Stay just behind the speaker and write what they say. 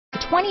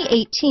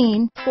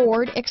2018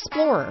 Ford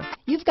Explorer.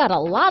 You've got a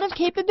lot of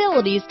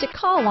capabilities to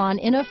call on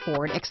in a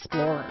Ford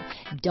Explorer.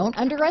 Don't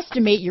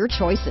underestimate your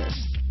choices.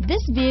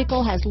 This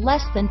vehicle has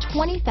less than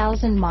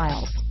 20,000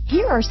 miles.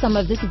 Here are some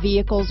of this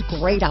vehicle's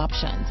great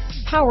options: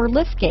 power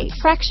liftgate,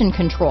 traction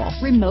control,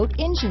 remote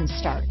engine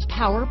start,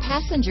 power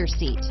passenger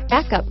seat,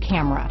 backup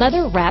camera,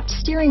 leather-wrapped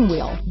steering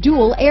wheel,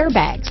 dual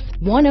airbags,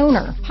 one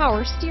owner,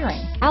 power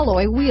steering,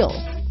 alloy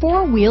wheels,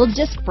 four-wheel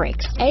disc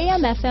brakes,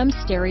 AM/FM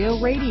stereo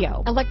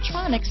radio,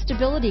 electronic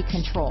stability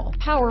control,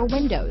 power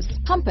windows,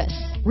 compass,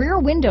 rear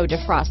window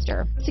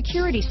defroster,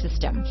 security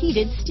system,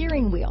 heated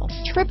steering wheel,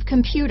 trip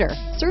computer.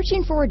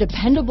 Searching for a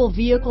dependable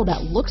vehicle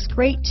that looks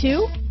great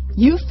too?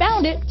 You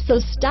found it, so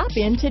stop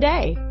in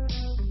today.